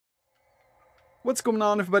What's going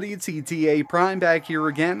on, everybody? It's ETAPRIME back here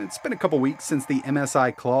again. It's been a couple weeks since the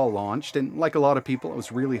MSI Claw launched, and like a lot of people, I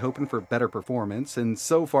was really hoping for better performance, and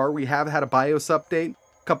so far we have had a BIOS update,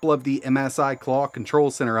 a couple of the MSI Claw Control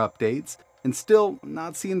Center updates, and still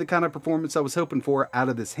not seeing the kind of performance I was hoping for out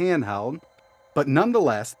of this handheld. But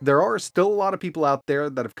nonetheless, there are still a lot of people out there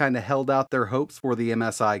that have kind of held out their hopes for the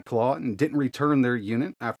MSI Claw and didn't return their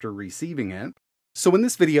unit after receiving it. So in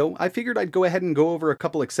this video, I figured I'd go ahead and go over a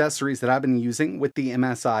couple accessories that I've been using with the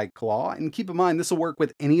MSI Claw, and keep in mind this will work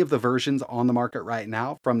with any of the versions on the market right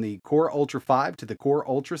now, from the Core Ultra 5 to the Core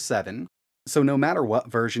Ultra 7. So no matter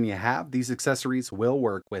what version you have, these accessories will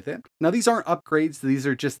work with it. Now these aren't upgrades, these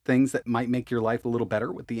are just things that might make your life a little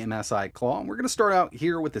better with the MSI Claw. And we're going to start out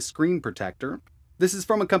here with the screen protector. This is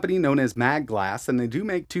from a company known as Glass, and they do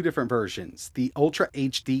make two different versions, the Ultra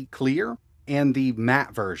HD Clear and the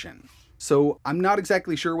matte version. So I'm not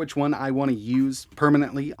exactly sure which one I want to use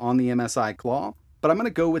permanently on the MSI Claw, but I'm going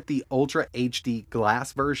to go with the Ultra HD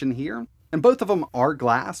Glass version here. And both of them are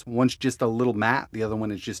glass. One's just a little matte, the other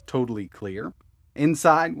one is just totally clear.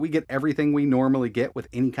 Inside, we get everything we normally get with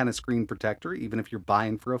any kind of screen protector, even if you're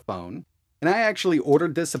buying for a phone. And I actually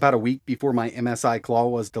ordered this about a week before my MSI Claw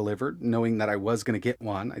was delivered, knowing that I was going to get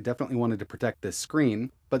one. I definitely wanted to protect this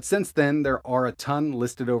screen. But since then, there are a ton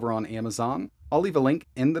listed over on Amazon. I'll leave a link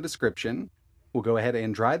in the description. We'll go ahead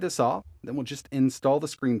and dry this off. Then we'll just install the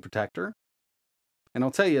screen protector. And I'll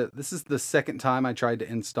tell you, this is the second time I tried to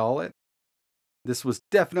install it. This was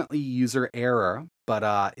definitely user error,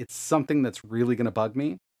 but it's something that's really going to bug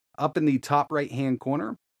me. Up in the top right-hand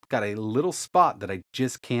corner, got a little spot that I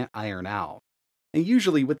just can't iron out. And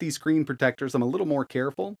usually with these screen protectors, I'm a little more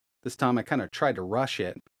careful. This time I kind of tried to rush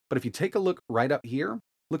it. But if you take a look right up here,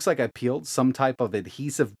 looks like I peeled some type of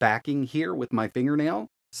adhesive backing here with my fingernail.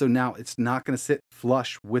 So now it's not going to sit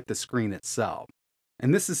flush with the screen itself.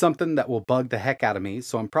 And this is something that will bug the heck out of me.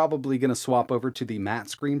 So I'm probably going to swap over to the matte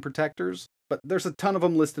screen protectors. But there's a ton of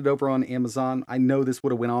them listed over on Amazon. I know this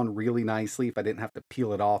would have went on really nicely if I didn't have to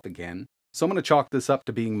peel it off again. So I'm going to chalk this up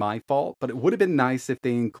to being my fault, but it would have been nice if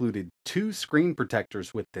they included 2 screen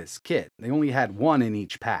protectors with this kit. They only had 1 in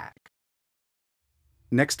each pack.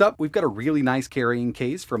 Next up, we've got a really nice carrying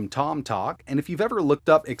case from TomTalk, and if you've ever looked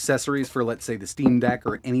up accessories for, let's say, the Steam Deck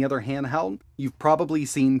or any other handheld, you've probably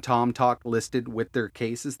seen TomTalk listed with their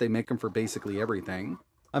cases. They make them for basically everything.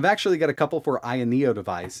 I've actually got a couple for Neo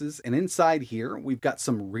devices, and inside here, we've got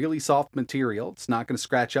some really soft material. It's not going to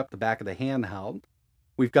scratch up the back of the handheld.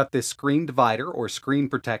 We've got this screen divider or screen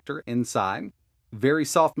protector inside. Very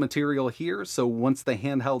soft material here, so once the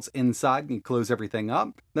handheld's inside and you close everything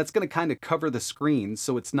up, that's going to kind of cover the screen,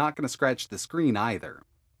 so it's not going to scratch the screen either.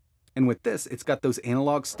 And with this, it's got those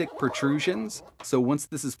analog stick protrusions, so once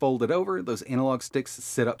this is folded over, those analog sticks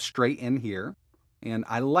sit up straight in here. And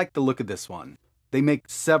I like the look of this one. They make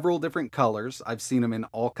several different colors. I've seen them in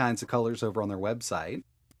all kinds of colors over on their website.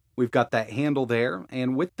 We've got that handle there,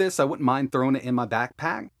 and with this, I wouldn't mind throwing it in my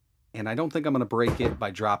backpack. And I don't think I'm going to break it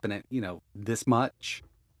by dropping it, this much.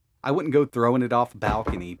 I wouldn't go throwing it off a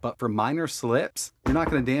balcony, but for minor slips, you're not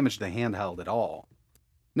going to damage the handheld at all.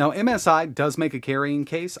 Now, MSI does make a carrying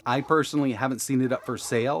case. I personally haven't seen it up for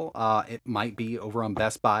sale. It might be over on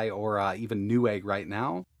Best Buy or even Newegg right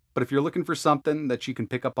now. But if you're looking for something that you can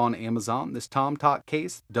pick up on Amazon, this TomTalk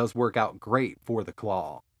case does work out great for the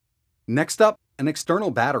Claw. Next up, an external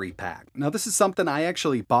battery pack. Now this is something I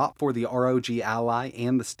actually bought for the ROG Ally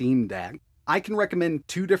and the Steam Deck. I can recommend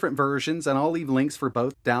 2 different versions, and I'll leave links for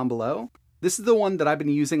both down below. This is the one that I've been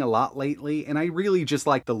using a lot lately, and I really just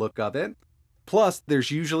like the look of it. Plus, there's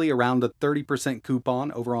usually around a 30%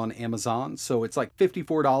 coupon over on Amazon, so it's like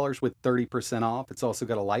 $54 with 30% off. It's also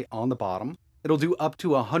got a light on the bottom. It'll do up to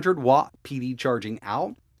 100 watt PD charging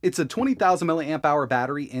out. It's a 20,000 milliamp hour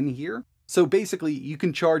battery in here. So basically, you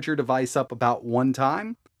can charge your device up about 1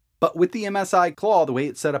 time, but with the MSI Claw, the way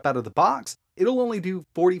it's set up out of the box, it'll only do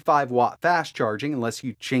 45 watt fast charging unless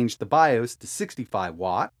you change the BIOS to 65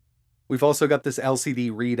 watt. We've also got this LCD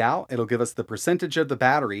readout. It'll give us the percentage of the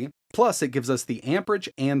battery, plus it gives us the amperage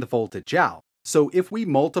and the voltage out. So if we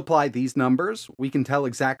multiply these numbers, we can tell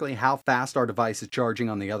exactly how fast our device is charging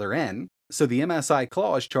on the other end. So the MSI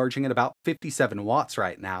Claw is charging at about 57 watts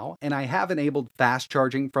right now, and I have enabled fast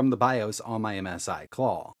charging from the BIOS on my MSI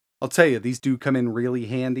Claw. I'll tell you, these do come in really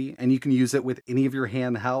handy, and you can use it with any of your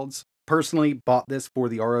handhelds. Personally, bought this for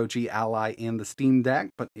the ROG Ally and the Steam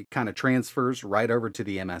Deck, but it kind of transfers right over to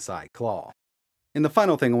the MSI Claw. And the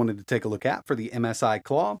final thing I wanted to take a look at for the MSI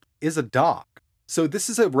Claw is a dock. So this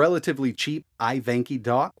is a relatively cheap HDMI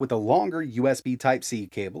dock with a longer USB Type-C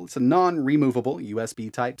cable. It's a non-removable USB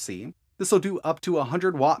Type-C. This will do up to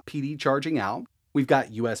 100 watt PD charging out. We've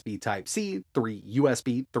got USB Type-C, 3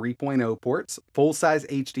 USB 3.0 ports, full-size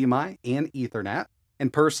HDMI, and Ethernet.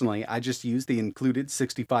 And personally, I just used the included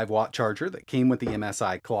 65-watt charger that came with the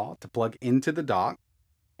MSI Claw to plug into the dock.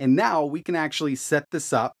 And now we can actually set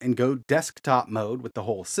this up and go desktop mode with the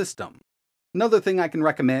whole system. Another thing I can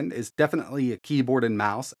recommend is definitely a keyboard and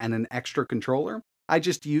mouse and an extra controller. I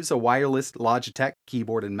just use a wireless Logitech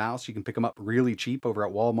keyboard and mouse. You can pick them up really cheap over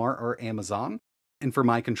at Walmart or Amazon. And for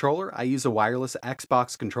my controller, I use a wireless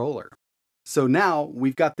Xbox controller. So now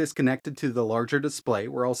we've got this connected to the larger display.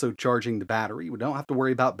 We're also charging the battery. We don't have to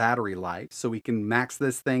worry about battery life, so we can max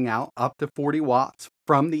this thing out up to 40 watts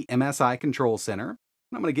from the MSI Control Center.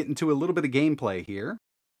 And I'm going to get into a little bit of gameplay here.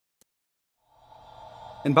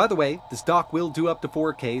 And by the way, this dock will do up to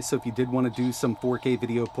 4K, so if you did want to do some 4K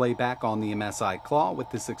video playback on the MSI Claw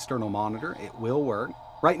with this external monitor, it will work.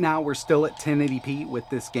 Right now, we're still at 1080p with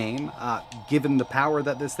this game. Given the power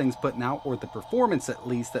that this thing's putting out, or the performance at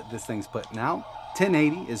least that this thing's putting out,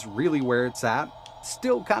 1080 is really where it's at.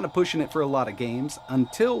 Still kind of pushing it for a lot of games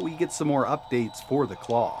until we get some more updates for the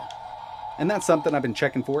Claw. And that's something I've been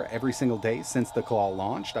checking for every single day since the Claw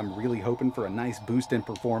launched. I'm really hoping for a nice boost in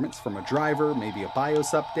performance from a driver, maybe a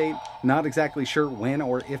BIOS update. Not exactly sure when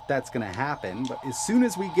or if that's going to happen, but as soon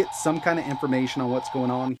as we get some kind of information on what's going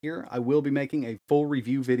on here, I will be making a full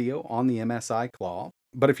review video on the MSI Claw.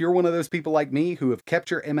 But if you're one of those people like me who have kept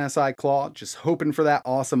your MSI Claw just hoping for that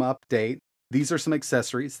awesome update, these are some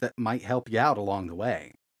accessories that might help you out along the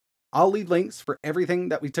way. I'll leave links for everything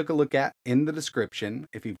that we took a look at in the description.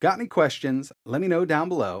 If you've got any questions, let me know down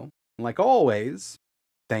below. And like always,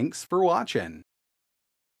 thanks for watching.